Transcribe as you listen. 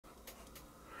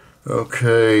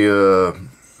Okay,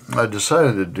 I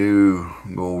decided to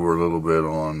go over a little bit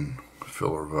on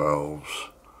filler valves,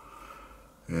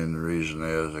 and the reason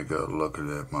is I got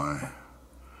looking at my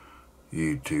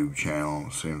YouTube channel.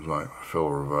 It seems like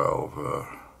filler valve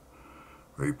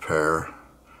repair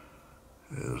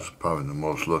is probably the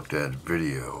most looked at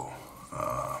video,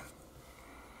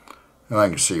 and I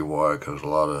can see why, because a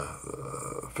lot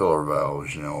of filler valves,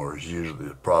 is usually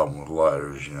the problem with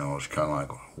lighters. It's kind of like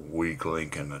a weak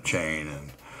link in the chain,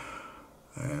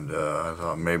 and I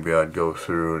thought maybe I'd go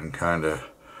through and kind of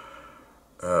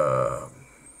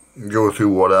go through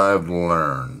what I've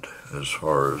learned as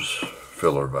far as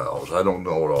filler valves. I don't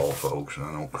know it all, folks, and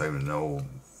I don't claim to know,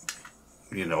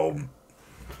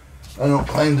 I don't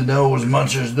claim to know as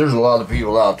much as there's a lot of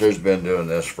people out there's been doing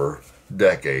this for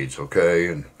decades, okay,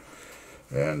 and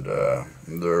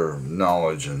their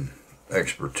knowledge and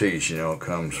expertise,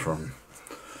 comes from,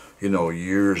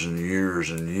 years and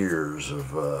years and years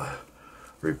of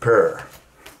repair.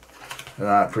 And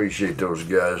I appreciate those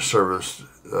guys'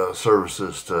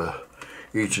 services to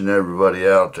each and everybody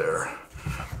out there.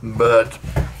 But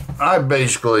I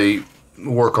basically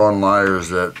work on lighters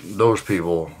that those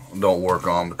people don't work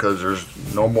on, because there's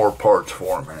no more parts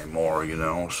for them anymore,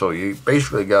 So you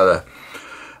basically got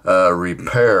to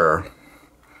repair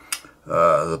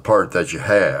the part that you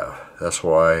have. That's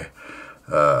why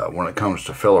when it comes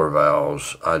to filler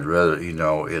valves, I'd rather,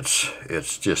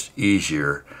 it's just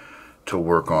easier to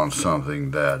work on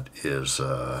something that is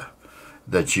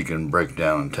that you can break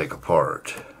down and take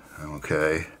apart.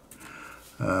 Okay.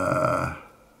 Let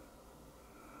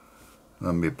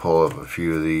me pull up a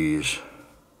few of these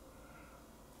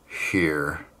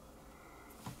here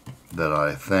that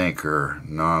I think are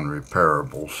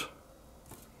non-repairables,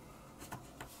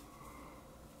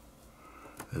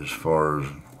 as far as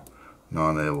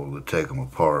not able to take them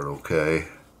apart. Okay,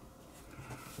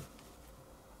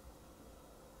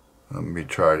 let me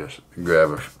try to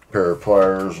grab a pair of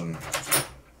pliers and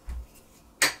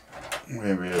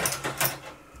maybe a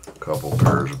couple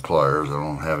pairs of pliers. I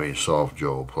don't have any soft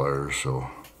jaw pliers, so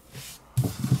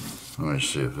let me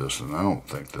see if this, and I don't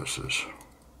think this is.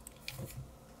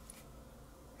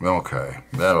 Okay,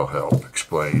 that'll help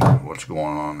explain what's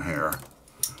going on here.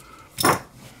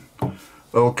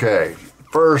 Okay,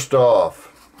 first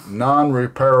off,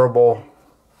 non-repairable.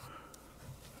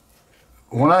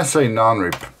 When I say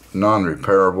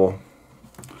non-repairable,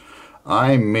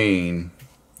 I mean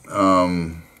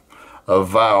a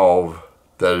valve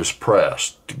that is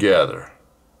pressed together.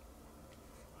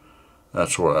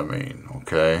 That's what I mean,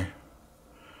 okay?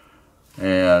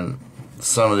 And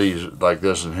some of these, like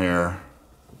this in here,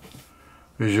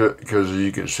 because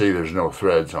you can see there's no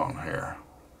threads on here.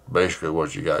 Basically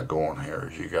what you got going here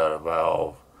is you got a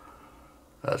valve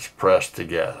that's pressed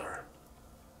together.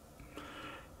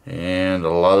 And a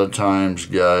lot of times,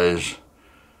 guys,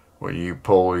 when you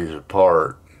pull these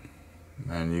apart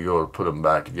and you go to put them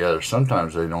back together,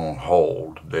 sometimes they don't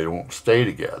hold, they don't stay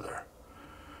together.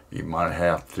 You might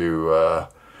have to,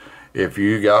 if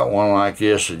you got one like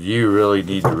this and you really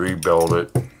need to rebuild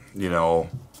it,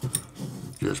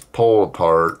 just pull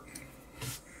apart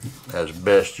as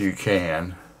best you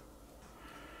can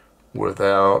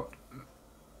without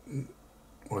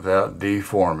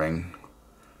deforming.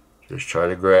 Just try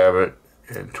to grab it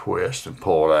and twist and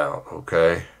pull it out,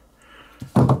 okay?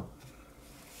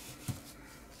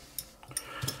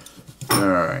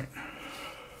 Alright.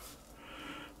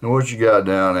 Now what you got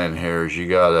down in here is you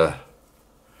got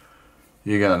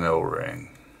an O-ring.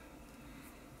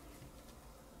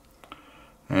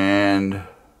 And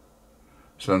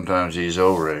sometimes these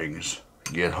O-rings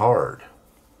get hard.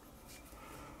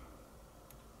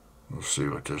 Let's see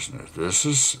what this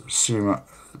is.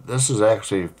 This is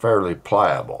actually fairly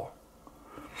pliable.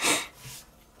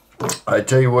 I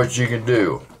tell you what you can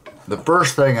do. The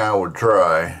first thing I would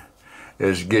try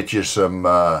is get you some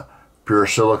pure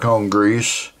silicone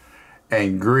grease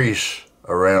and grease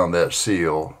around that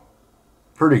seal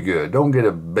pretty good. Don't get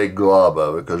a big glob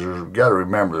of it, because you got to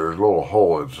remember there's a little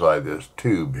hole inside this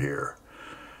tube here.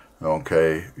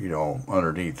 Okay,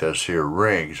 underneath this here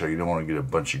ring, so you don't want to get a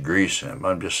bunch of grease in.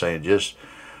 I'm just saying, just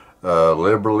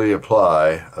liberally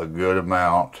apply a good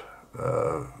amount,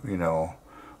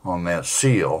 on that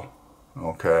seal.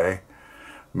 Okay,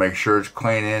 make sure it's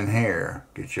clean in here.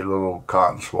 Get your little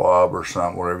cotton swab or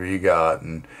something, whatever you got,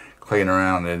 and clean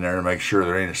around in there to make sure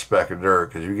there ain't a speck of dirt,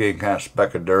 because if you get any kind of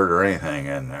speck of dirt or anything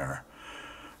in there,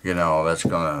 it's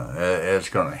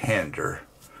gonna hinder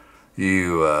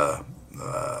you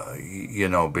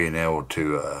being able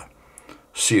to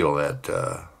seal that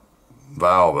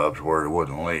valve up to where it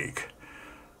wouldn't leak.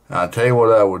 Now, I'll tell you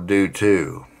what I would do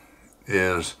too,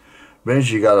 is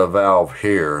Means you got a valve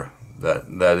here that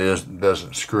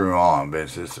doesn't screw on,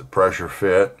 but it's a pressure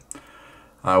fit.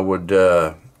 I would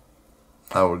go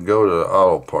to the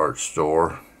auto parts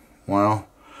store. Well,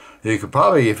 you could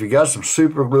probably, if you got some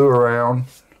super glue around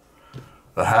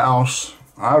the house,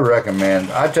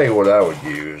 I'd tell you what I would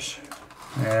use.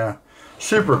 Yeah,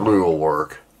 super glue will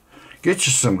work. Get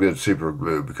you some good super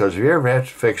glue, because if you ever have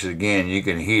to fix it again, you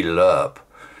can heat it up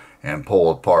and pull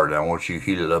it apart. Now, once you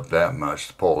heat it up that much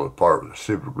to pull it apart with the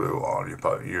super glue on,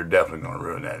 you're definitely going to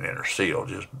ruin that inner seal.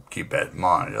 Just keep that in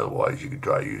mind. Otherwise, you could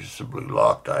try using some blue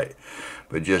Loctite.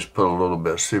 But just put a little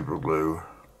bit of super glue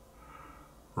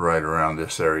right around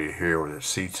this area here where it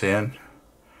seats in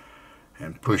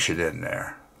and push it in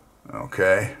there.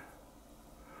 Okay?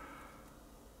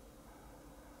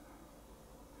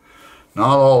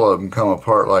 Not all of them come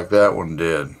apart like that one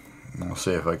did. I'll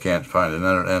see if I can't find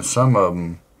another. And some of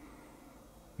them,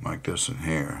 like this one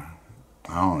here,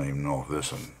 I don't even know if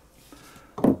this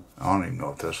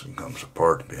one comes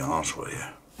apart, to be honest with you.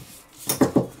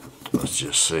 Let's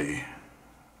just see.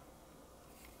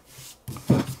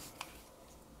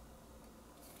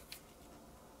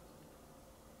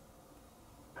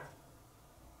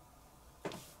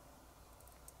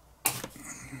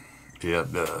 Yeah,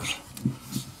 it does.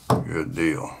 Good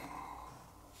deal.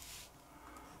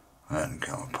 That didn't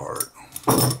come apart.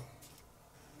 That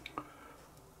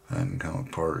didn't come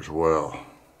apart as well.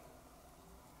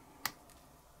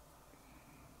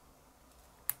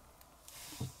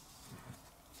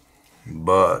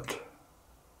 But,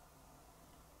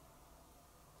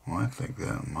 well, I think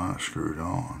that might have screwed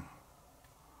on.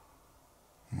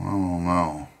 I don't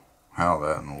know how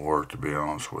that will work, to be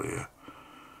honest with you.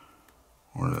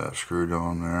 Whether that screwed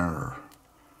on there or...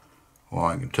 Well,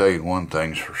 I can tell you one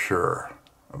thing's for sure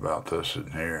about this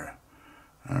in here.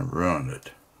 I ruined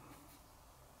it.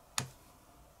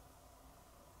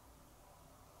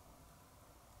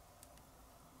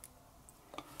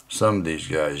 Some of these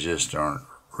guys just aren't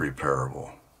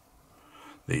repairable.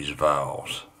 These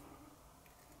valves.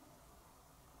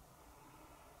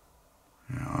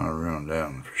 You know, I ruined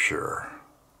them for sure.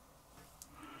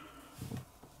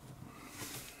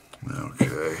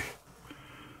 Okay.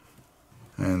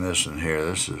 And this in here,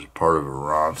 this is part of a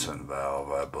Ronson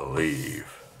valve, I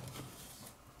believe.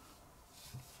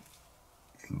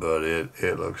 But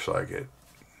it looks like it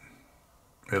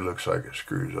looks like it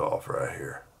screws off right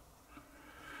here.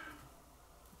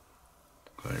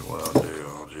 Tell you what I'll do,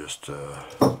 I'll just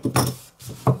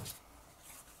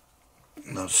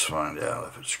let's find out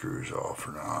if it screws off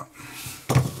or not.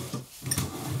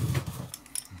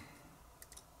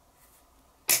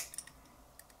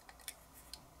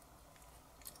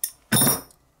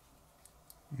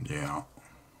 Yeah,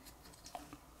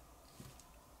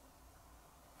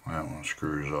 that one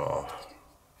screws off.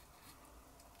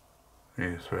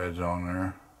 These threads on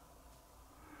there,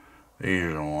 these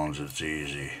are the ones that's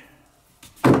easy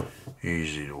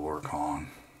to work on,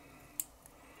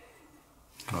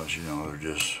 because you know,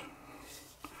 they're just,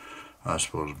 I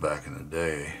suppose back in the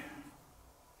day,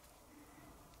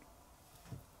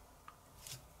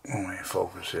 let me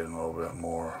focus in a little bit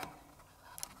more.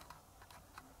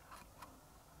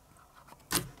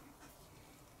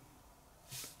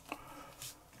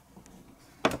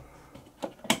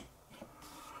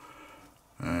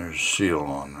 There's a seal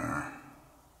on there.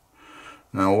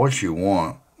 Now what you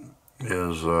want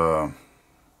is,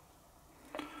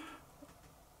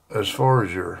 as far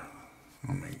as your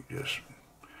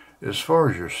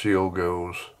seal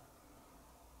goes,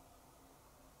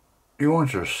 you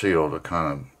want your seal to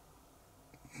kind of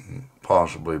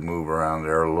possibly move around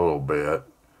there a little bit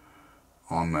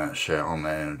on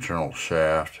that internal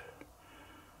shaft.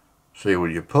 See,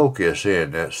 when you poke this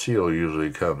in, that seal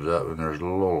usually comes up, and there's a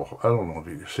little, I don't know if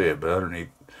you can see it, but underneath,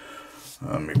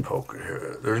 let me poke it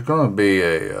here. There's going to be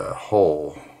a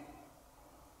hole.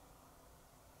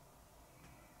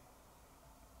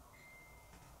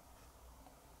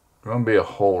 There's going to be a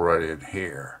hole right in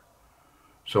here.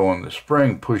 So when the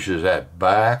spring pushes that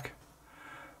back,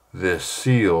 this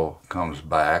seal comes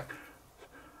back.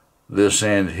 This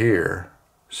end here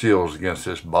seals against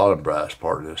this bottom brass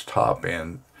part. This top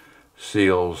end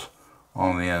seals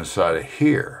on the inside of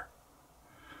here.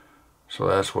 So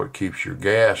that's what keeps your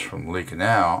gas from leaking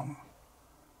out.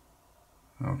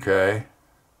 Okay?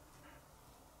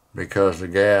 Because the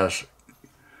gas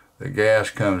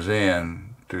comes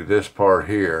in through this part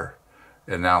here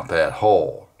and out that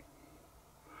hole.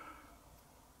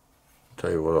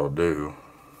 Tell you what I'll do.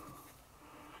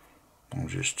 I'll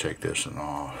just take this one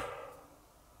off.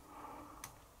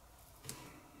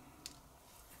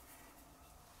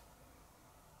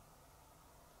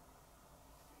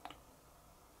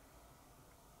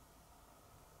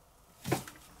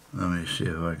 Let me see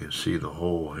if I can see the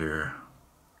hole here.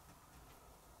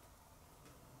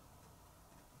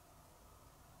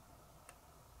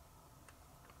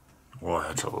 Well,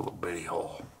 that's a little bitty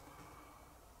hole.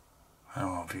 I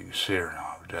don't know if you can see it or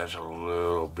not, but that's a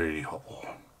little bitty hole.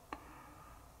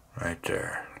 Right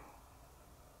there.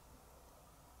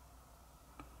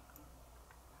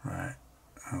 Right.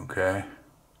 Okay.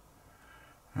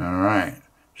 Alright.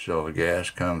 So the gas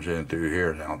comes in through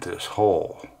here down this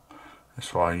hole.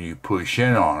 That's why when you push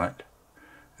in on it,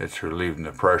 it's relieving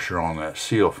the pressure on that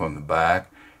seal from the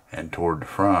back and toward the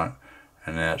front.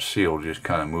 And that seal just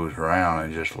kind of moves around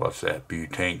and just lets that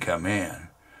butane come in.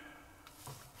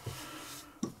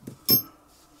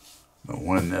 But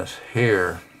when this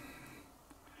here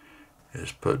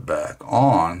is put back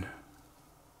on,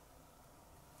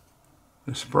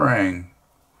 the spring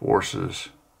forces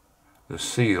the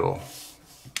seal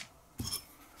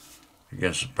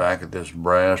against the back of this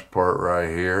brass part right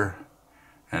here,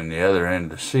 and the other end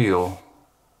of the seal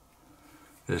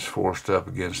is forced up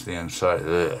against the inside of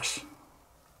this.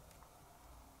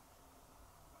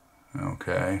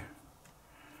 Okay,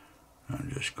 I'm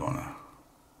just gonna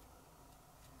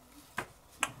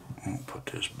put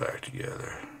this back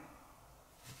together.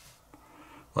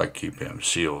 Like keep them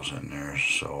seals in there,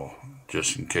 so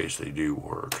just in case they do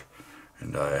work.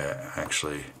 And I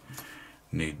actually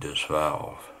need this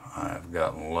valve. I've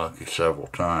gotten lucky several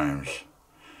times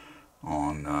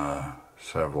on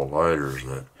several lighters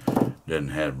that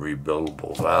didn't have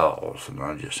rebuildable valves, and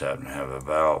I just happened to have a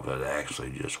valve that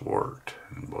actually just worked.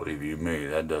 And believe you me,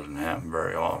 that doesn't happen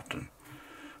very often,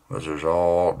 because there's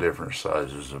all different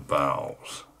sizes of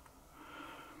valves.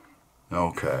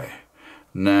 Okay,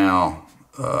 now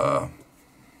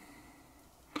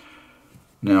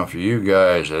for you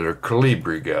guys that are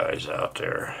Colibri guys out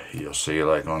there, you'll see,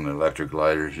 like on the electric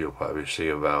lighters, you'll probably see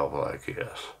a valve like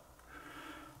this.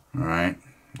 Alright,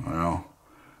 well,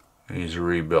 these are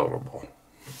rebuildable.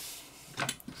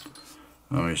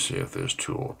 Let me see if this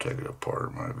tool will take it apart.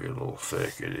 It might be a little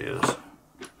thick. It is.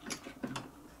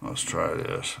 Let's try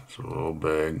this. It's a little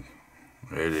big.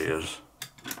 It is.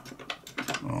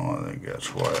 Oh, I think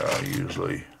that's why I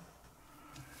usually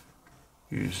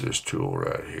use this tool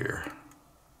right here.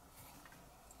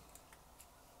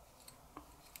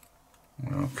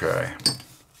 Okay.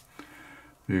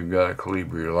 You've got a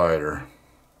Colibri lighter.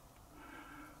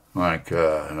 Like,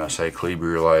 and I say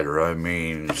Colibri lighter, I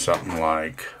mean something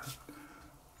like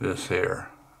this here.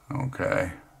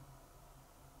 Okay.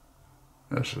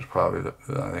 This is probably the,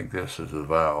 I think this is the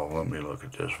valve. Let me look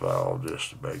at this valve just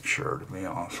to make sure, to be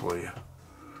honest with you.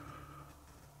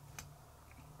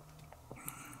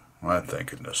 I'm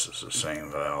thinking this is the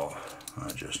same valve. I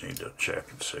just need to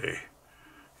check and see.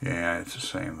 Yeah, it's the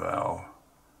same valve.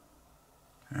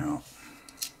 Yeah.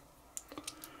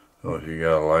 So if you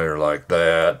got a lighter like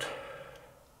that,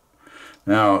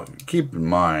 now keep in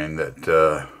mind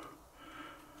that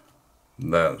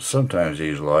that sometimes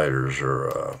these lighters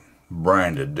are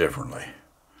branded differently.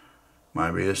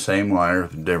 Might be the same lighter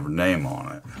with a different name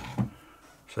on it.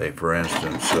 Say for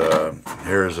instance,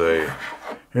 here's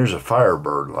a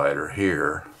Firebird lighter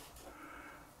here,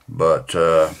 but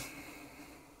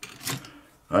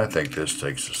I think this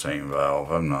takes the same valve.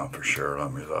 I'm not for sure.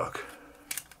 Let me look.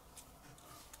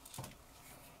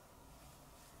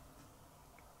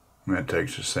 It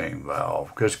takes the same valve,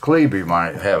 because Colibri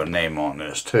might have a name on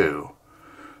this too.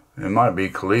 It might be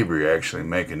Colibri actually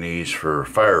making these for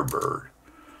Firebird.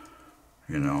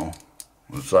 You know,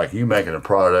 it's like you making a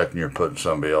product and you're putting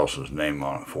somebody else's name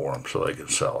on it for them so they can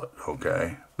sell it.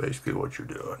 Okay, basically what you're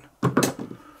doing.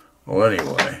 Well,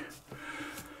 anyway,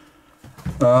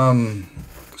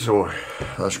 so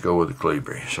let's go with the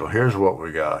Colibri. So here's what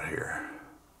we got here.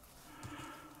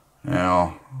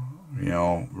 Now, you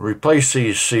know, replace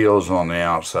these seals on the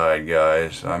outside,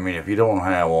 guys. I mean, if you don't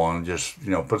have one, just, you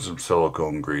know, put some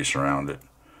silicone grease around it.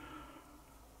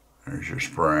 There's your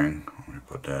spring. Let me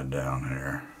put that down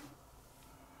here.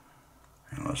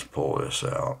 And let's pull this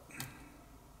out.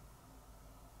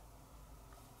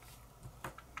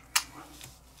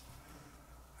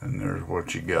 And there's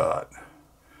what you got.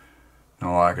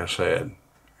 Now, like I said,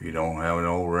 if you don't have an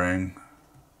O-ring,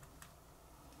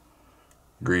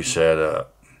 grease that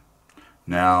up.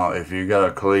 Now, if you got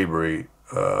a Colibri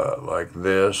like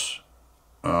this,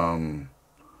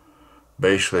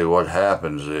 basically what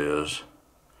happens is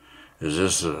this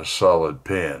is a solid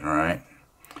pin, right?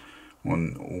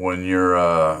 When you're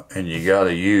and you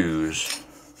gotta use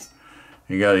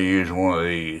one of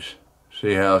these.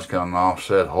 See how it's got an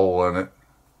offset hole in it?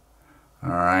 All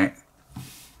right.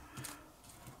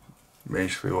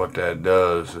 Basically, what that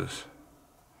does is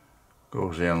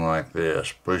goes in like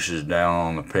this, pushes down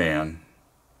on the pin.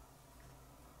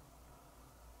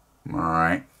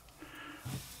 Alright,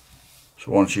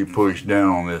 so once you push down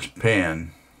on this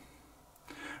pin,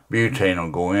 butane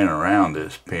will go in around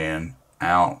this pin,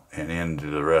 out and into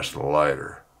the rest of the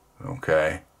lighter.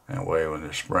 Okay, that way when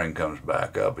the spring comes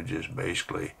back up, it just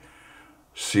basically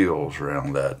seals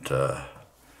around that,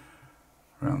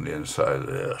 around the inside of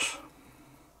this.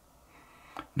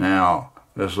 Now,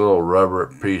 this little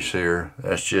rubber piece here,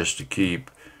 that's just to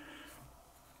keep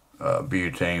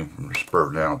butane from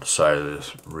spurting out the side of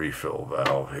this refill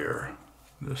valve here.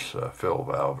 This fill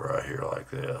valve right here like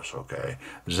this, okay?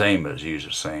 Zemas use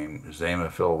the same.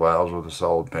 Zema fill valves with a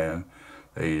solid pin.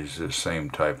 They use the same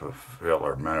type of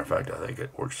filler. Matter of fact, I think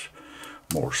it works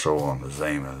more so on the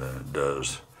Zema than it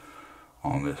does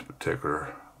on this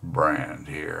particular brand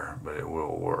here, but it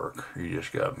will work. You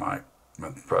just might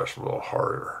press a little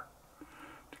harder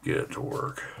to get it to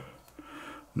work.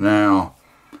 Now,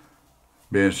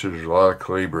 being there's a lot of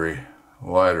Calibri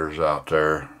lighters out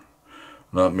there,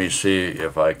 let me see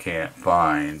if I can't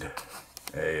find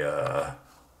a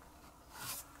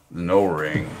an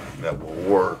O-ring that will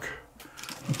work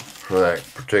for that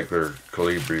particular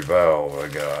Calibri valve I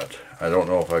got. I don't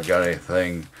know if I got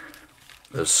anything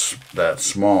that's that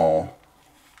small.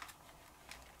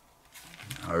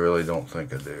 I really don't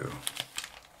think I do.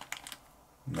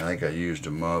 I think I used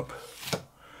them up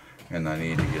and I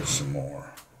need to get some more.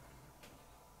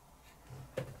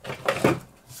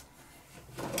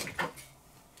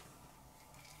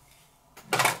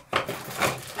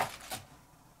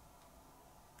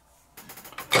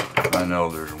 I know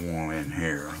there's one in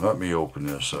here. Let me open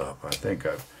this up. I think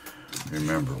I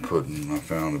remember I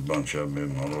found a bunch of them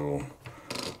in my little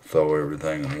throw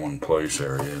everything in one place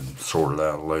area and sort it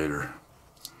out later.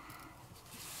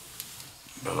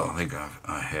 But I think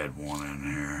I had one in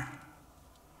here.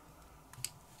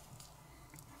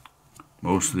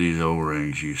 Most of these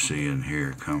O-rings you see in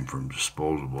here come from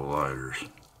disposable lighters,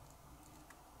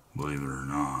 believe it or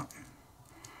not.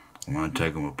 When I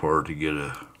take them apart to get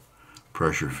a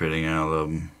pressure fitting out of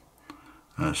them,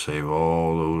 I save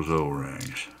all those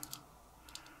O-rings.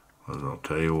 Because I'll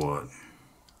tell you what,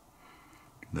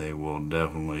 they will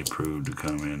definitely prove to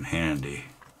come in handy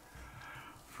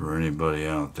for anybody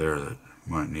out there that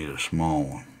might need a small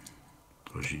one.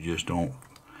 Because you just don't,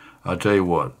 I'll tell you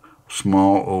what,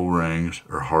 small O-rings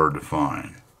are hard to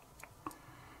find.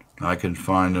 I can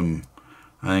find them,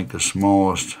 I think the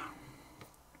smallest,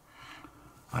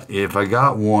 if I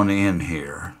got one in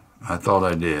here, I thought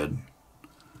I did.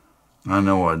 I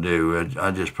know I do.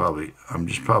 I'm just probably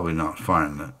not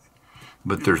finding it.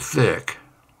 But they're thick.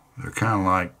 They're kind of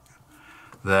like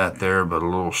that there, but a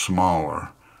little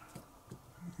smaller.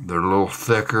 They're a little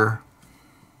thicker.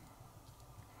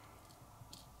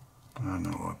 I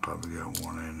know I probably got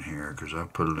one in here because I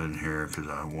put it in here because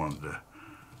I wanted to.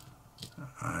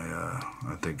 I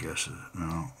think that's it.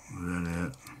 No, is that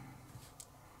it?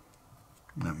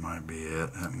 That might be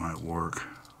it. That might work.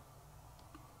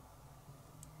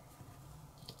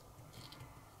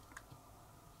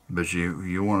 But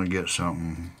you want to get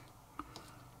something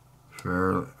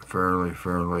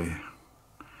fairly.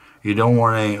 You don't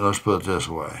want any. Let's put it this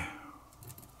way.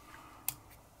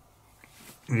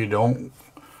 You don't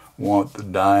want the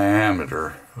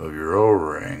diameter of your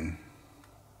O-ring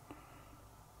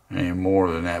any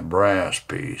more than that brass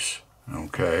piece,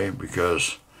 okay?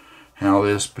 Because how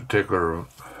this particular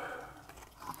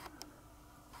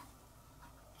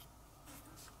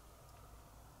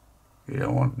you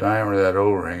don't want the diameter of that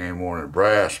O-ring any more than a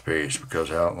brass piece, because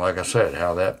how, like I said,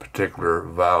 how that particular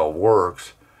valve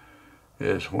works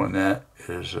is when that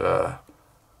is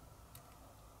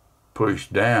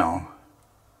pushed down,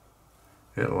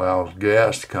 it allows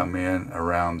gas to come in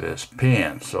around this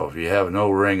pin. So if you have an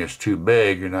O-ring that's too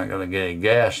big, you're not going to get any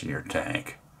gas in your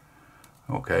tank.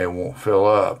 Okay, it won't fill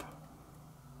up.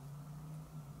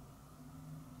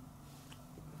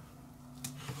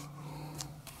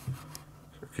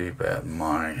 So keep that in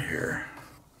mind here.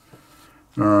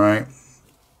 Alright,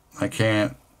 I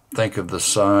can't think of the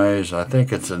size. I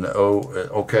think it's an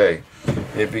okay,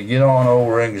 if you get on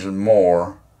O-rings and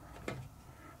more,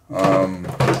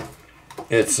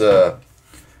 it's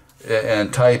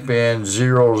and type in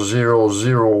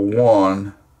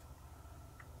 0001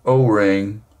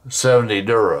 O-ring 70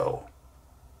 Duro.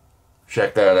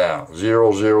 Check that out.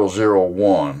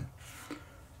 0001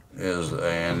 is,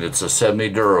 and it's a 70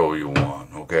 Duro you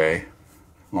want, okay,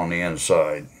 on the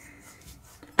inside.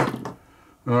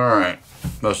 Alright,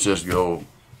 let's just go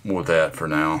with that for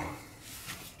now.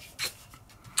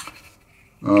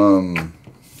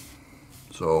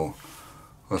 So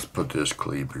let's put this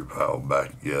cleaver valve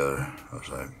back together.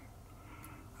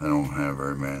 I don't have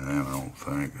very many of them, I don't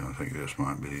think. I think this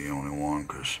might be the only one,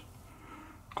 because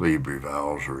cleaver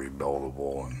valves are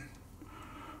rebuildable, and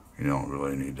you don't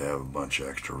really need to have a bunch of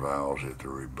extra valves if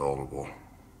they're rebuildable.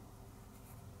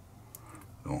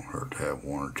 Don't hurt to have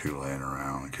one or two laying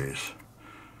around in case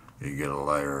you get a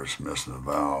lighter that's missing a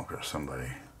valve, because somebody,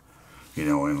 in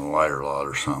the lighter lot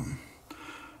or something.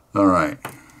 Alright,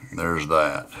 there's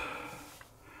that.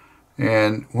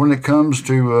 And when it comes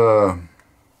to,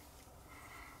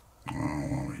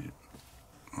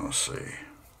 let's see.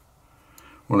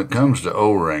 When it comes to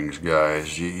O-rings,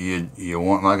 guys, you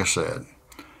want, like I said,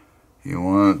 you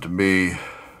want it to be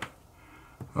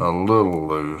a little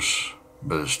loose,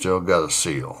 but it's still got a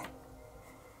seal.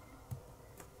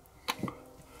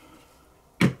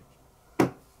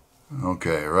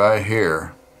 Okay, right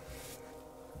here,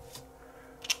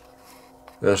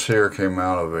 this here came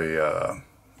out of a,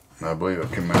 I believe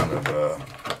it came out of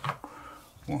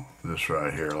well, this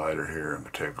right here, lighter here in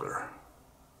particular.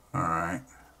 Alright.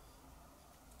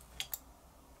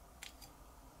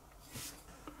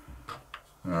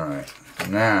 Alright,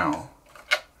 now,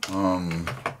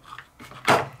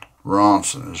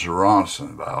 Ronson is a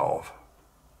Ronson valve.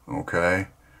 Okay.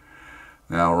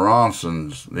 Now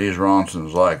these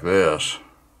Ronsons like this,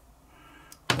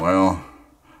 well,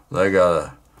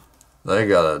 they're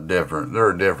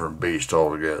a different beast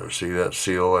altogether. See that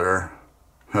seal there?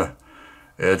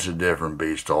 It's a different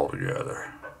beast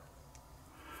altogether.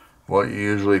 What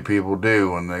usually people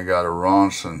do when they got a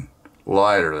Ronson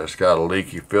lighter that's got a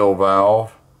leaky fill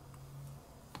valve,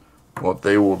 what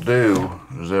they will do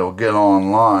is they'll get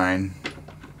online.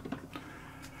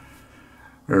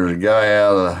 There's a guy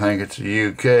out of, I think it's the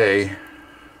UK.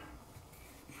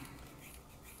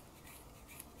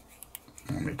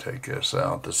 Let me take this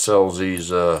out. That sells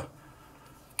these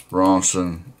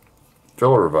Ronson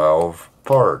filler valve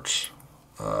parts.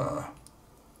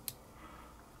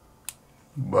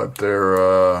 But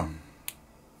they're,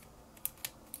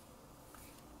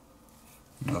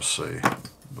 let's see if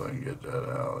I can get that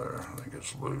out of there. I think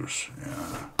it's loose,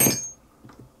 yeah.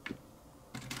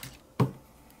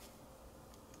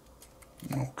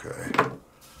 Okay.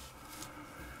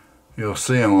 You'll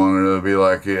see them on it, it'll be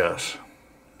like this.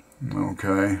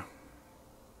 Okay.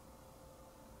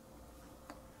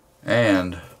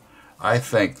 And I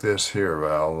think this here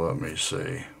valve, let me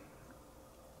see.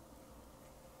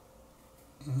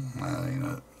 I think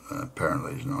that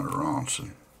apparently is not a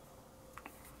Ronson.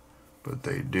 But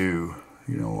they do.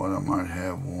 You know what, I might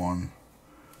have one.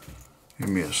 Give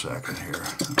me a second here.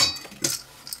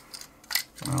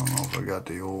 I don't know if I got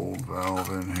the old valve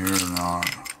in here or not.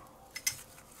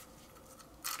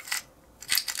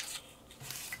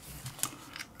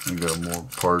 I got more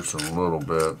parts in a little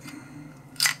bit.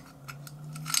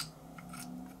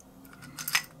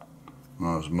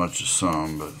 Not as much as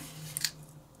some, but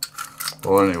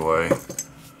well, anyway,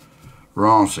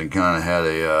 Ronson kind of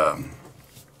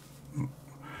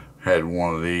had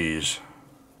one of these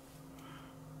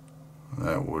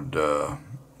that would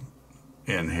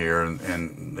in here,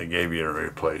 and they gave you a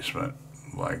replacement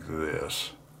like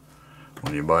this.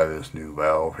 When you buy this new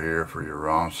valve here for your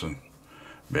Ronson,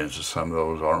 since some of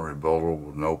those aren't rebuildable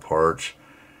with no parts,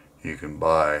 you can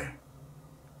buy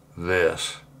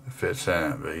this. It fits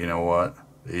in it, but you know what?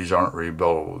 These aren't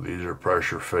rebuildable. These are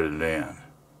pressure fitted in.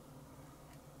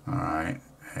 Alright,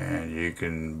 and you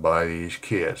can buy these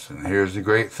kits. And here's the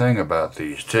great thing about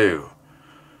these too.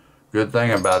 Good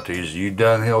thing about these, you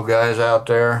Dunhill guys out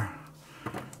there,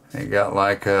 you got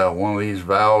like one of these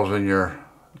valves in your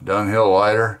Dunhill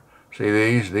lighter. See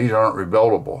these aren't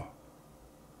rebuildable.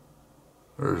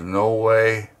 There's no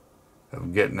way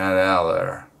of getting that out of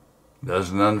there.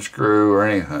 Doesn't unscrew or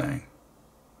anything.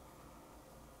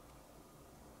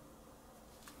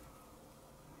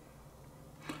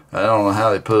 I don't know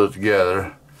how they put it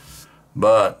together,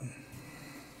 but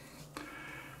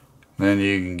then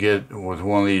you can get with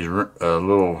one of these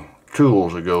little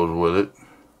tools that goes with it,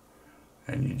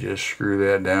 and you just screw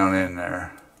that down in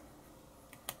there.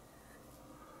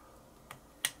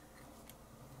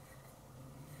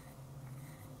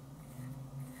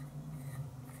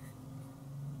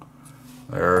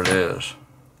 There it is.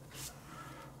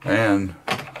 And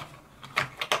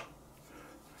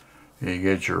you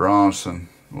get your Ronson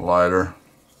lighter,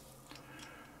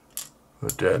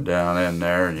 put that down in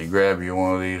there, and you grab you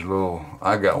one of these little,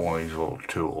 I got one of these little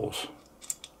tools.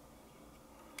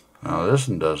 Now this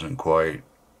one doesn't quite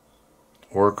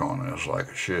work on this like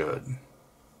it should.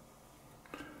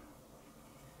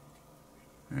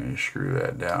 And you screw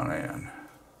that down in.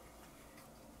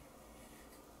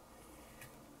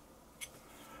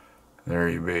 There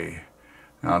you be.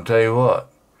 Now I'll tell you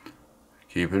what,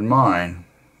 keep in mind,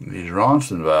 these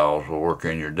Ronson valves will work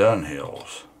in your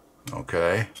Dunhills,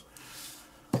 okay?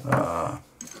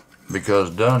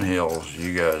 Because Dunhills,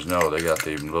 you guys know, they got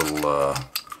these little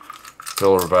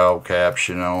filler valve caps,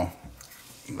 you know,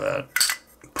 that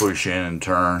push in and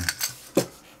turn.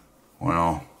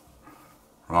 Well,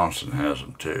 Ronson has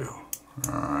them too,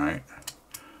 alright?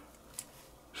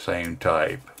 Same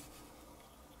type.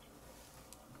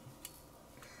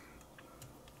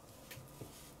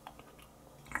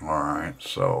 Alright,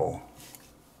 so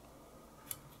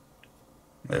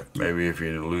maybe if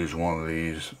you lose one of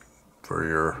these for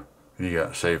your, you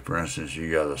got, say for instance,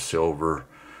 you got a silver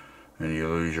and you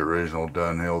lose your original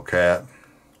Dunhill cap,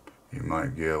 you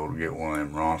might be able to get one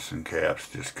of them Ronson caps.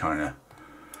 Just kind of,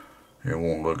 it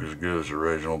won't look as good as the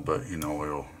original, but you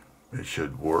know, it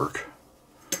should work,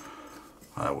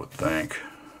 I would think.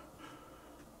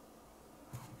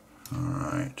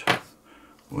 Alright,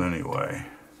 well anyway,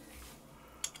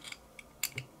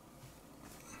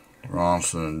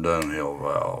 Ronson and Dunhill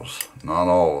valves. Not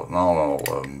all of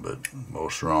them, but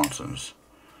most Ronsons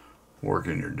work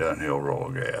in your Dunhill roll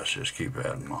of gas. Just keep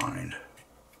that in mind.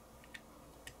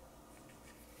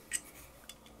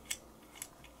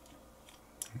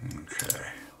 Okay.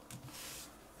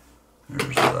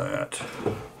 There's that.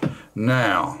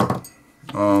 Now,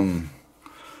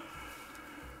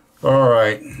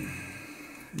 alright,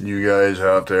 you guys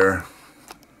out there,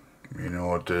 you know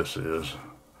what this is.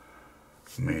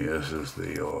 This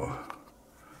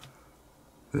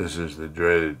is the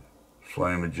dreaded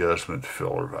flame adjustment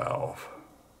filler valve.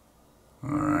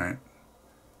 Alright.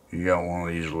 You got one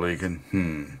of these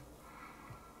leaking?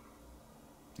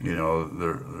 You know,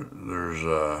 there's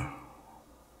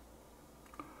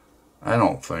I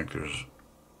don't think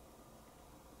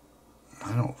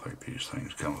these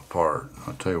things come apart.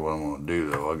 I'll tell you what I'm going to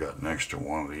do though. I got an extra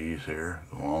one of these here,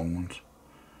 the long ones.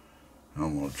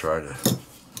 I'm going to try to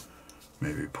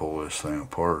maybe pull this thing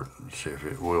apart and see if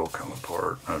it will come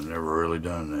apart. I've never really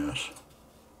done this.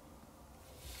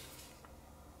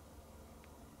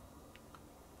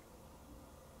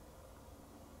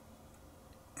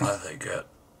 I think that,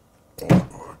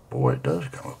 oh boy, it does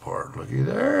come apart. Looky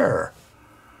there.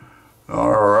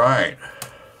 Alright.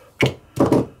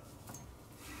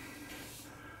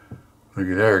 Looky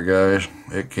there, guys.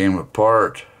 It came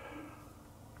apart.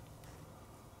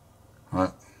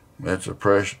 It's a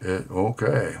pressure.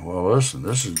 Okay. Well, listen,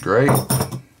 this is great.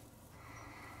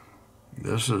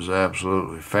 This is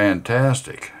absolutely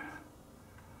fantastic.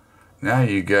 Now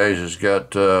you guys has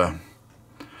got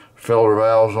filler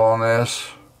valves on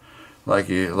this, like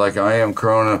I am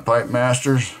Corona Pipe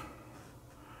Masters.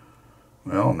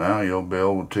 Well, now you'll be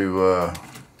able to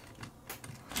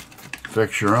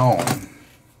fix your own.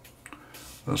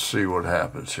 Let's see what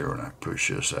happens here when I push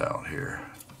this out here.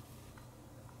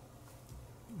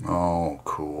 Oh,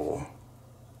 cool.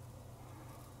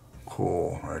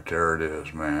 Cool. Right there it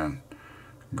is, man.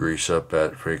 Grease up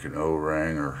that freaking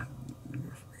O-ring or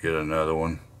get another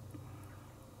one,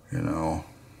 you know,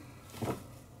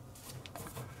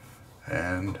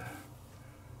 and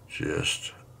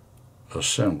just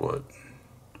assemble it.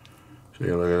 See,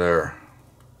 look at there.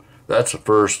 That's the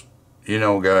first, you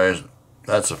know, guys,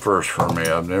 that's the first for me.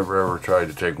 I've never ever tried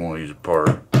to take one of these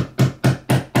apart.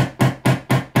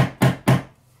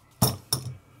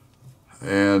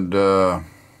 And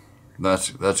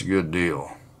that's a good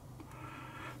deal.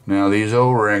 Now these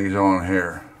O-rings on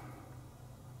here,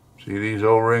 see these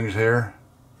O-rings here?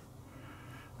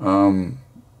 For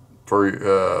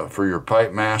your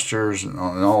pipe masters and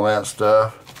all that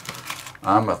stuff,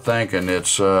 I'm a thinking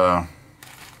it's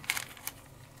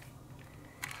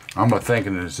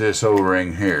this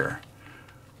O-ring here,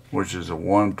 which is a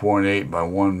 1.8 by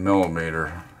 1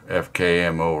 millimeter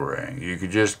FKM O-ring. You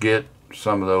could just get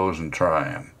some of those and try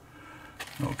them.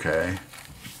 Okay.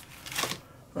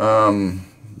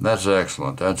 That's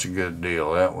excellent. That's a good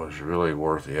deal. That was really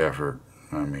worth the effort.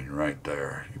 I mean, right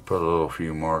there. You put a little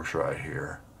few marks right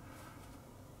here.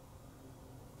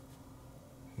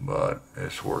 But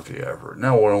it's worth the effort.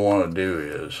 Now what I want to do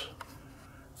is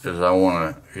I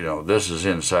want to, you know, this is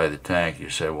inside the tank. You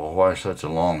say, well, why such a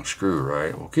long screw,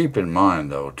 right? Well, keep in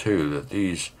mind, though, too, that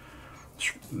these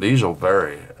will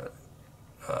vary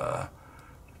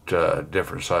to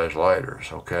different size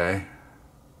lighters, okay?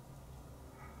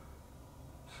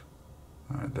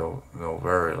 They'll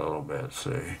vary a little bit,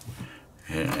 see?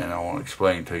 And I want to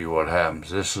explain to you what happens.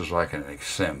 This is like an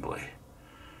assembly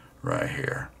right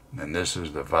here. And this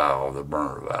is the valve, the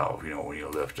burner valve. You know, when you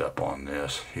lift up on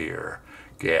this here,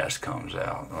 gas comes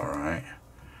out, all right?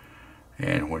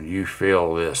 And when you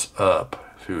fill this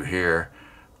up through here,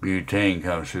 butane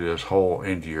comes through this hole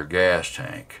into your gas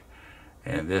tank,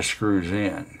 and this screws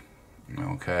in.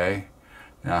 Okay,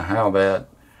 now how that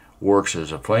works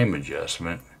as a flame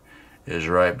adjustment is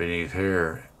right beneath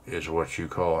here is what you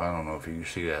call, I don't know if you can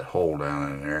see that hole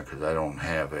down in there because I don't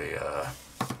have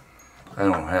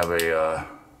a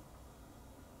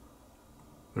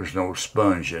there's no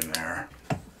sponge in there,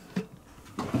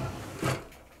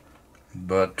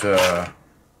 but I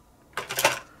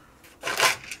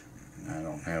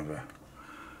don't have a,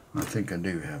 I think I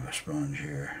do have a sponge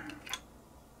here.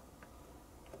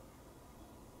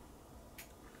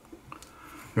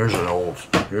 Here's an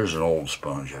old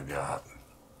sponge I got.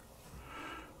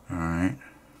 All right,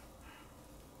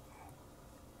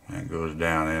 that goes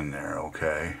down in there.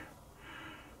 Okay,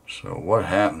 so what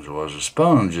happens was a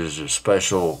sponge is a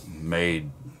special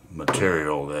made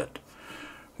material that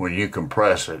when you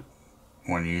compress it,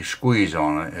 when you squeeze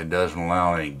on it, it doesn't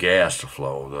allow any gas to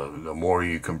flow. The more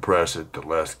you compress it, the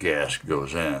less gas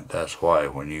goes in it. That's why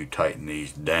when you tighten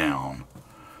these down,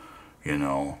 you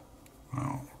know,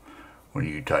 when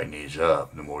you tighten these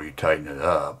up, the more you tighten it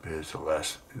up, is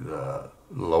the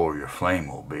lower your flame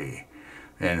will be.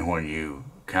 And when you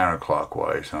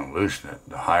counterclockwise unloosen it,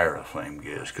 the higher the flame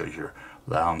gets, because you're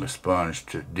allowing the sponge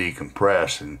to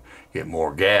decompress and get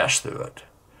more gas through it.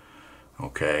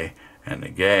 Okay, and the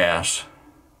gas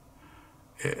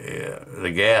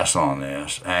on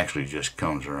this actually just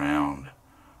comes around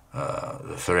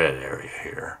the thread area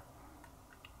here.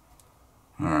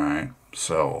 All right,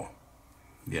 so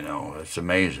you know, it's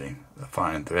amazing the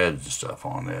fine threads and stuff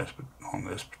on this, but on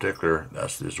this particular,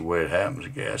 that's just the way it happens. The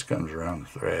gas comes around the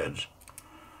threads.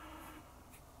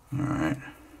 All right,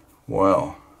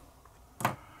 well,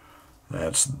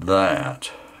 that's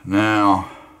that. Now,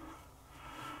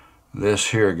 this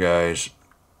here, guys,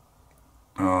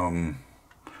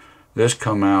 this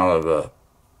come out of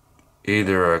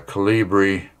either a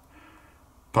Calibri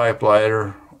pipe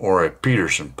lighter or a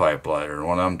Peterson pipe lighter. And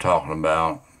what I'm talking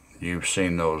about, you've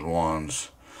seen those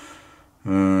ones.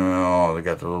 Oh, they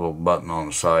got the little button on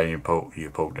the side, and you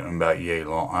poke them about yay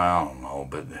long. I don't know,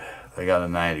 but they got a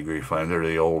 90-degree flame. They're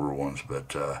the older ones,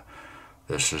 but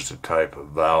this is the type of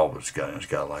valve it's got. It's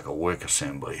got like a wick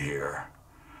assembly here.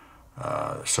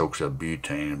 That soaks up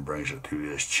butane and brings it through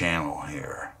this channel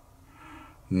here.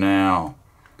 Now,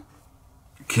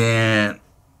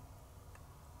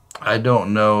 I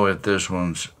don't know if this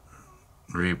one's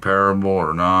repairable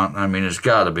or not. I mean, it's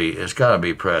got to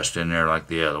be pressed in there like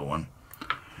the other one.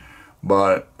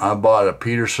 But I bought a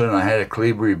Peterson. I had a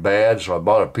Calibri bad, so I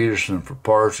bought a Peterson for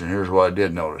parts, and here's what I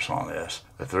did notice on this.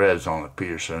 The threads on the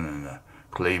Peterson and the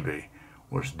Calibri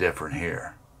was different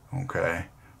here. Okay,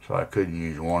 so I couldn't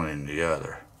use one and the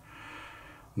other.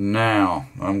 Now,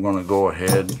 I'm going to go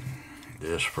ahead,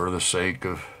 just for the sake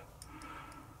of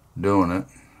doing it,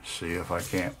 see if I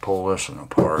can't pull this one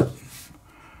apart.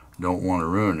 Don't want to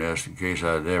ruin this in case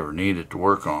I'd ever need it to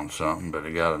work on something, but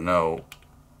I got to know,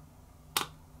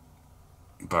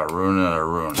 if I ruin it, I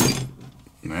ruin it.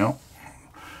 Well,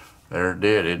 there it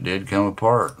did. It did come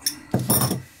apart.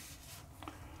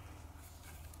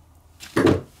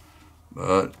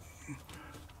 But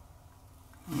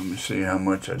let me see how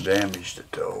much I damaged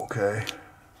it though, okay?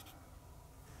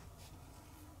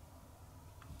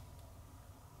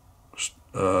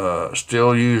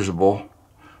 Still usable.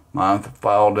 Might have to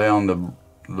file down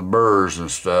the burrs and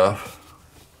stuff.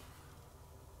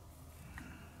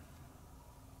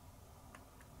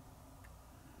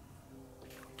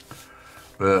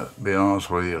 But to be honest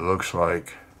with you, it looks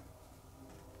like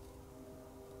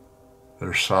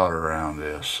there's solder around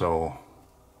this, so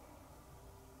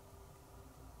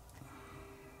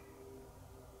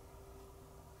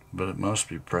but it must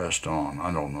be pressed on.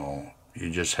 I don't know. You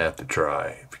just have to try.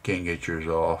 If you can't get yours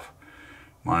off,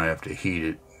 you might have to heat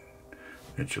it.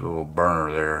 Get your little burner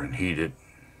there and heat it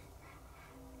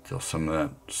till some of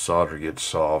that solder gets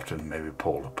soft and maybe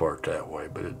pull it apart that way.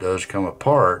 But it does come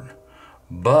apart,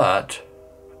 but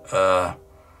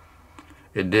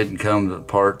it didn't come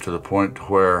apart to the point to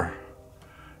where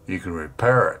you can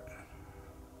repair it.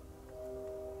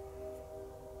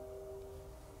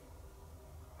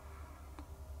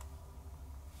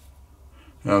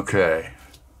 Okay.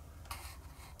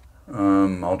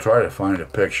 I'll try to find a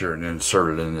picture and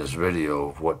insert it in this video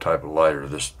of what type of lighter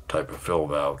this type of fill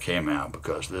valve came out,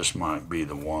 because this might be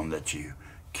the one that you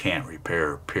can't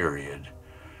repair, period.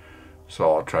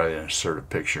 So I'll try to insert a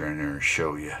picture in there and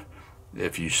show you.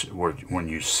 If you, when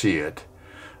you see it,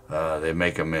 they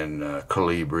make them in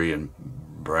Calibri and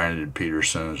branded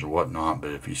Petersons and whatnot,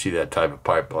 but if you see that type of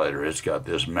pipe lighter, it's got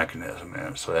this mechanism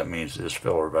in it, so that means this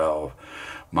filler valve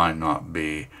might not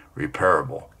be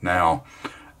repairable. Now,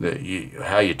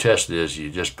 how you test it is you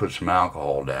just put some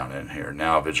alcohol down in here.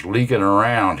 Now, if it's leaking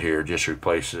around here, just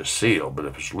replace this seal. But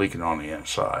if it's leaking on the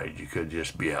inside, you could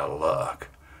just be out of luck.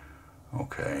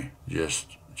 Okay,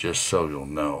 just so you'll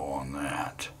know on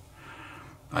that.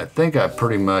 I think I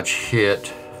pretty much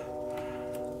hit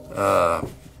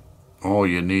all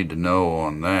you need to know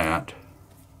on that.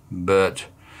 But,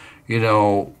 you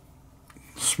know,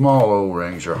 small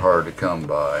O-rings are hard to come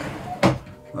by.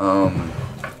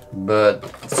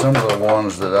 But some of the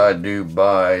ones that I do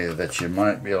buy that you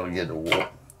might be able to get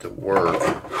to work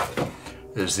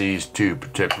is these two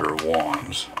particular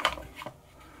ones.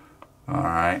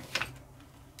 Alright.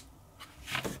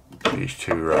 These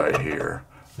two right here.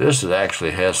 This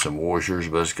actually has some washers,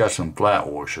 but it's got some flat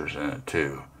washers in it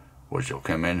too, which will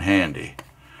come in handy,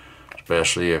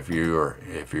 especially if you're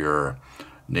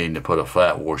needing to put a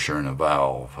flat washer in a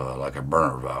valve, like a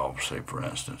burner valve, say for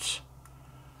instance.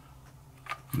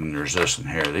 And there's this in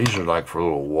here. These are like for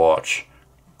little watch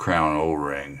crown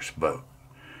O-rings, but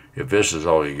if this is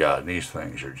all you got, these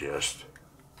things here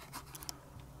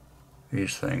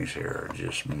are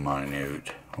just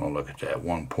minute. Well, look at that,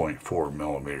 1.4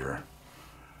 millimeter.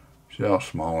 See how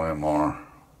small them are?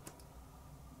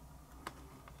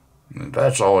 And if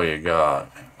that's all you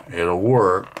got, it'll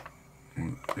work.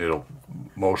 It'll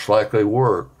most likely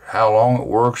work. How long it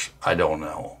works, I don't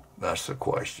know. That's the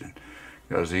question.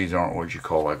 Because these aren't what you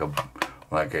call like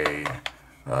a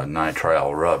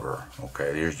nitrile rubber.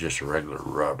 Okay, these are just a regular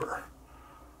rubber.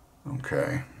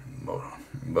 Okay,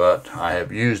 but I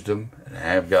have used them and I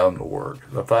have got them to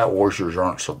work. The flat washers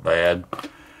aren't so bad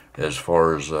as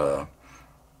far as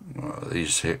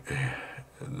these.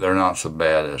 They're not so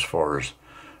bad as far as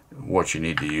what you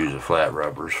need to use the flat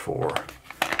rubbers for.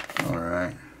 All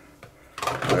right,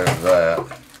 there's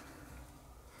that.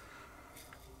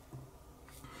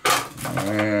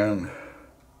 And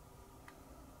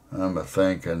I'm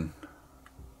thinking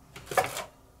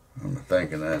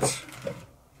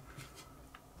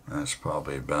that's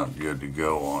probably about good to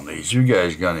go on these. You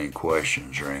guys got any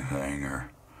questions or anything,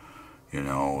 or you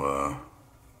know,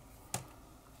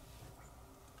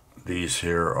 these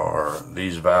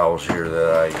valves here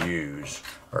that I use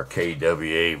are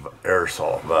KWA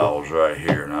aerosol valves right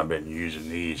here, and I've been using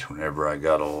these whenever I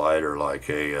got a lighter like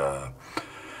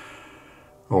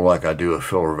like I do a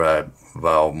filler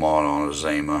valve mod on a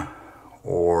Zima,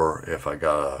 or if I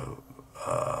got a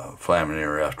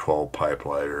Flaminaire F12 pipe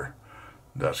lighter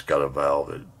that's got a valve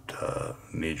that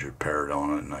needs repaired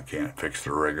on it and I can't fix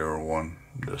the regular one,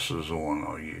 this is the one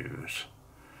I'll use.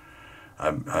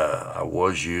 I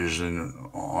was using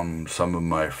on some of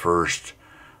my first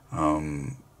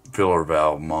filler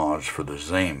valve mods for the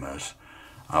Zimas,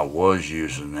 I was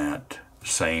using that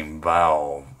same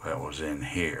valve that was in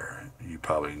here. You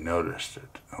probably noticed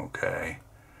it, okay?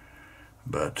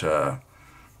 But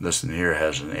this in here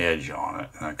has an edge on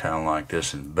it, and I kind of like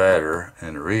this one better.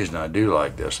 And the reason I do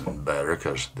like this one better,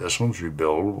 because this one's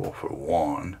rebuildable for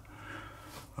one.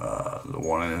 The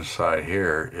one inside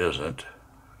here isn't,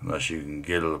 unless you can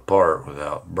get it apart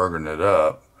without burning it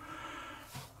up.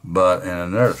 But,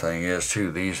 and another thing is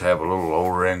too, these have a little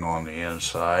O-ring on the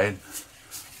inside.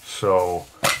 So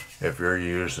if you're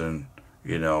using,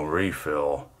 you know,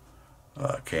 refill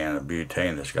can of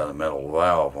butane that's got a metal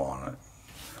valve on it,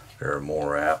 they're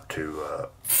more apt to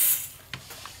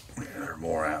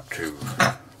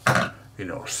you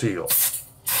know, seal.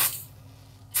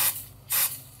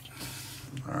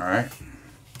 All right,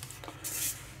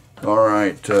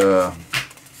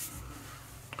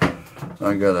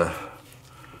 I gotta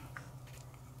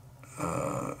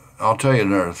I'll tell you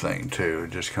another thing too,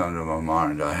 it just come to my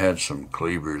mind. I had some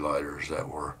Calibri lighters that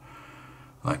were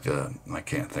like I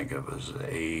can't think of as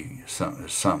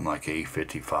something like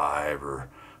A55 or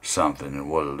something,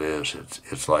 and what it is,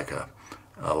 it's like a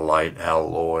light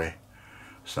alloy.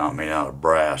 It's not made out of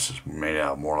brass, it's made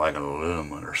out more like an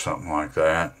aluminum or something like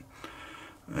that.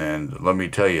 And let me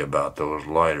tell you about those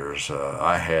lighters.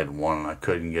 I had one, I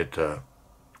couldn't get the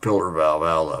filler valve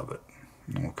out of it.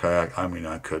 Okay, I mean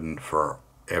I couldn't for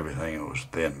everything that was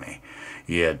within me.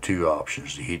 You had two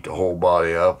options: to heat the whole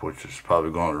body up, which is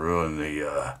probably going to ruin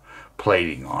the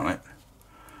plating on it,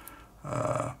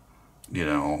 you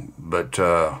know. But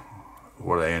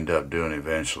what I ended up doing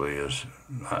eventually is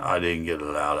I didn't get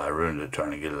it out. I ruined it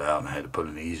trying to get it out, and I had to put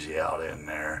an easy out in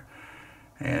there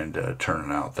and turn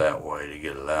it out that way to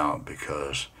get it out,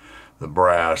 because the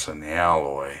brass and the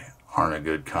alloy aren't a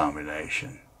good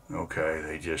combination. Okay,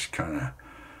 they just kind of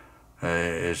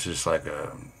it's just like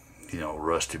a, you know,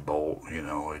 rusty bolt, you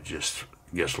know, it just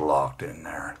gets locked in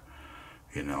there,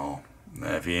 you know.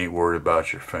 And if you ain't worried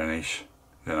about your finish,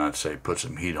 then I'd say put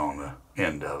some heat on the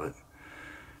end of it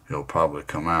it'll probably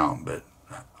come out. But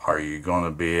are you going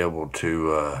to be able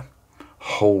to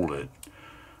hold it?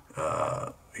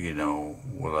 You know,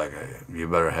 with like you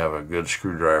better have a good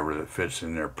screwdriver that fits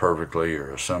in there perfectly,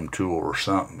 or some tool or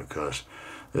something, because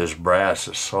this brass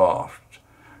is soft,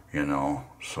 you know.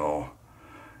 So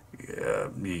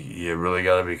you really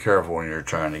got to be careful when you're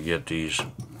trying to get these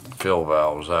fill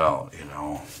valves out, you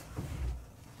know.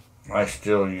 I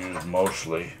still use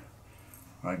mostly,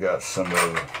 I got some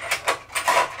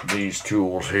of these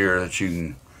tools here that you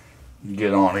can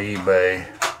get on eBay.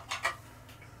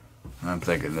 I'm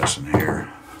thinking this in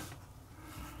here.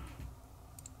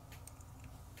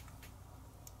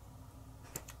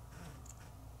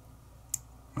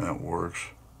 That works.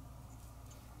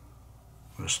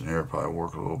 This in here probably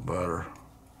work a little better.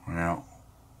 Yeah.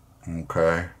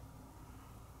 Okay.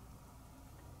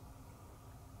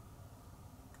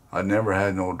 I never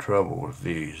had no trouble with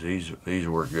these. These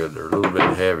work good. They're a little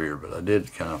bit heavier, but I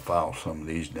did kind of file some of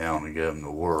these down to get them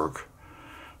to work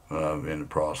in the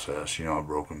process. You know, I've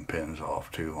broken pins off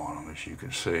too on them, as you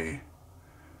can see.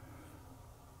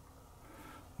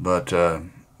 But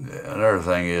another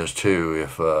thing is too,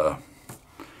 if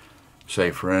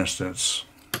say for instance,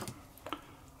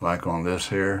 like on this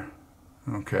here,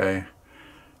 okay,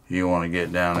 you want to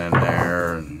get down in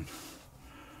there and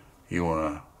you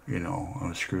want to, you know,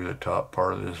 unscrew the top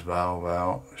part of this valve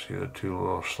out. See the two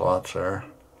little slots there?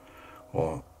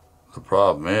 Well, the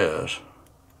problem is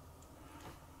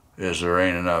there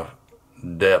ain't enough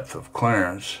depth of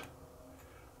clearance,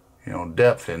 you know,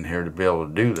 depth in here to be able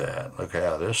to do that. Look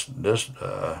how this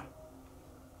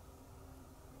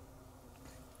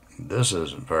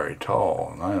isn't very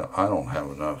tall, and I don't have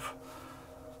enough.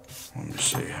 Let me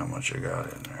see how much I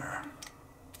got in there.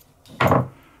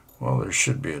 Well, there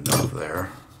should be enough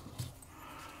there,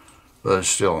 but it's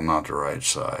still not the right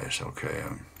size. Okay,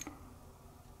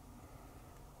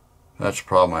 that's the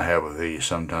problem I have with these.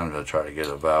 Sometimes I try to get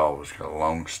a valve that's got a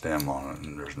long stem on it,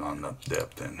 and there's not enough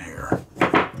depth in here.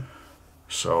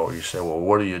 So you say, well,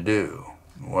 what do you do?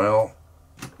 Well,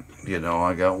 you know,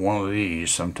 I got one of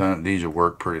these. Sometimes these will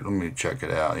work pretty. Let me check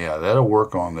it out. Yeah, that'll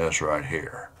work on this right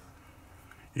here.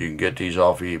 You can get these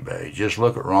off eBay. Just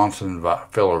look at Ronson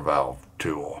filler valve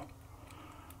tool.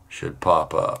 Should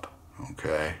pop up.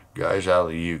 Okay, guy's out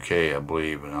of the UK, I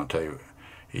believe, and I'll tell you,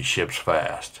 he ships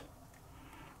fast.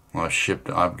 Well,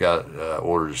 I've got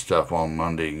ordered stuff on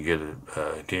Monday and get it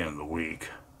at the end of the week.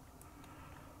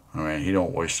 I mean, he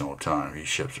don't waste no time. He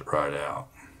ships it right out.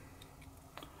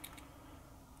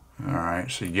 Alright,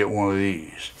 so you get one of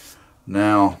these.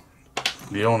 Now,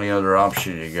 the only other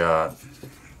option you got,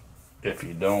 if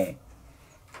you don't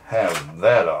have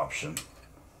that option,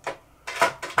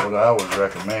 what I would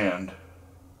recommend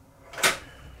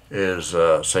is,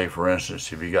 say for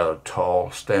instance, if you got a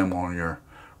tall stem on your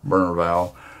burner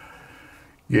valve,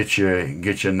 get you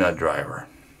a nut driver,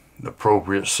 the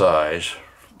appropriate size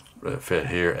that fit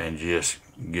here, and just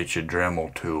get your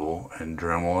Dremel tool and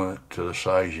Dremel it to the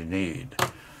size you need.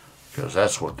 Because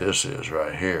that's what this is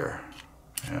right here.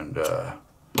 And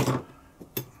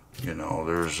you know,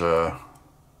 there's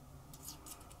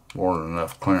more than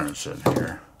enough clearance in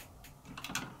here.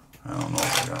 I don't know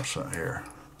if I got something here.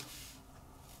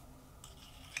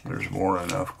 There's more than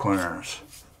enough clearance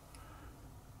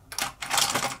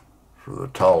for the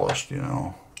tallest, you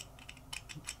know.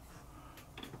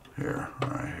 Here,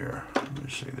 right here. Let me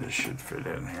see, this should fit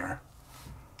in here.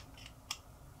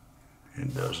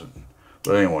 It doesn't.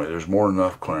 But anyway, there's more than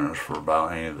enough clearance for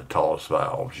about any of the tallest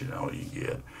valves, you know, you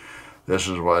get. This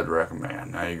is what I'd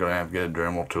recommend. Now you're going to have to get a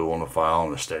Dremel tool and a file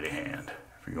and a steady hand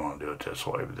if you're going to do it this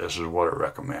way. But this is what I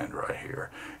recommend right here.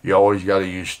 You always got to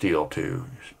use steel too,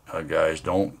 guys.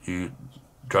 Don't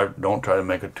try to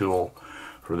make a tool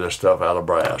for this stuff out of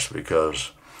brass,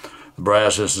 because the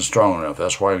brass isn't strong enough.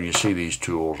 That's why when you see these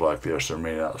tools like this, they're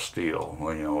made out of steel.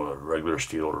 Well, you know, regular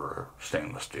steel or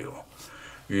stainless steel.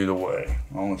 Either way,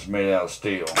 as long as it's made out of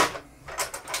steel.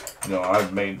 You know,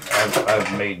 I've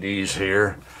made these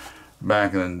here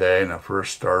back in the day when I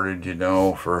first started, you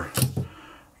know, for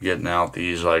getting out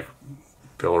these like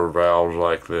filler valves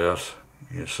like this.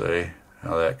 You see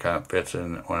how that kind of fits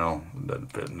in. Well, it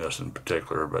doesn't fit in this in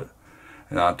particular, but,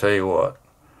 and I'll tell you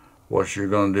what you're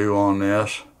going to do on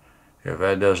this, if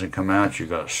that doesn't come out, you're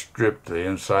going to strip the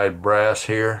inside brass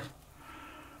here,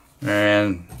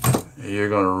 and you're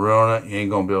going to ruin it. You ain't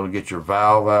going to be able to get your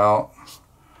valve out.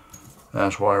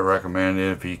 That's why I recommend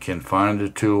it if you can find a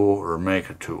tool or make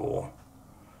a tool.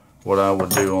 What I would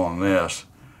do on this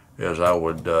is I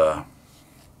would, I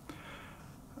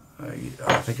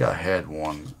think I had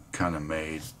one kind of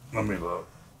made. Let me look.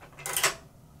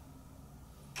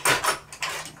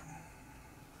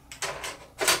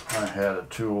 had a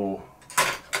tool.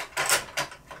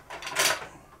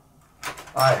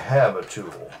 I have a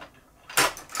tool.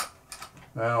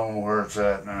 I don't know where it's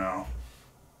at now.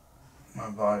 My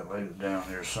body laid it down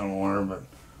here somewhere, but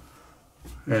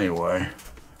anyway.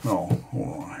 No,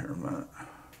 hold on here a minute.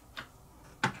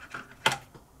 I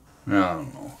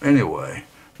don't know. Anyway,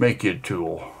 make you a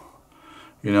tool.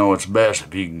 You know, it's best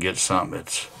if you can get something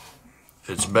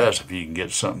it's best if you can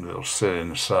get something that'll sit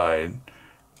inside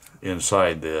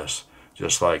this,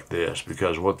 just like this,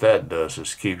 because what that does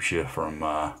is keeps you from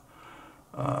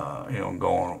you know,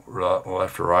 going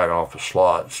left or right off the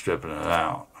slot and stripping it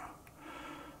out.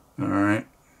 Alright.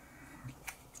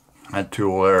 That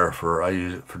tool there, I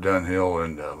use it for Dunhill,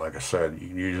 and like I said, you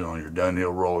can use it on your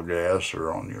Dunhill roller gas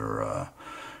or on your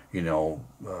you know,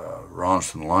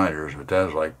 Ronson liners, but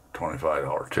that's like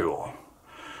 $25 tool.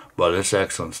 But it's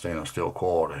excellent stainless steel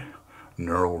quality.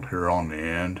 Knurled here on the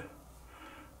end,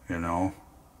 you know.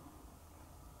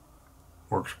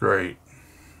 Works great.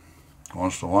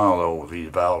 Once in a while though, with these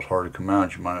valves hard to come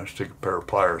out, you might have to stick a pair of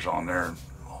pliers on there and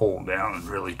hold down and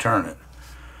really turn it.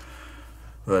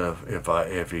 But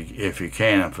if you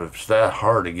can, if it's that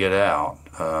hard to get out,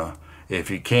 if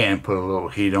you can, put a little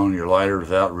heat on your lighter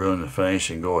without ruining the finish,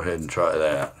 and go ahead and try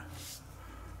that.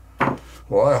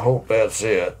 Well, I hope that's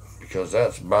it, because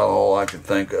that's about all I can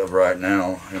think of right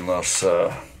now, unless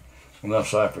I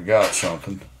forgot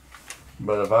something.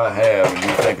 But if I have and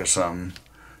you think of something,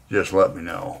 just let me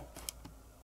know.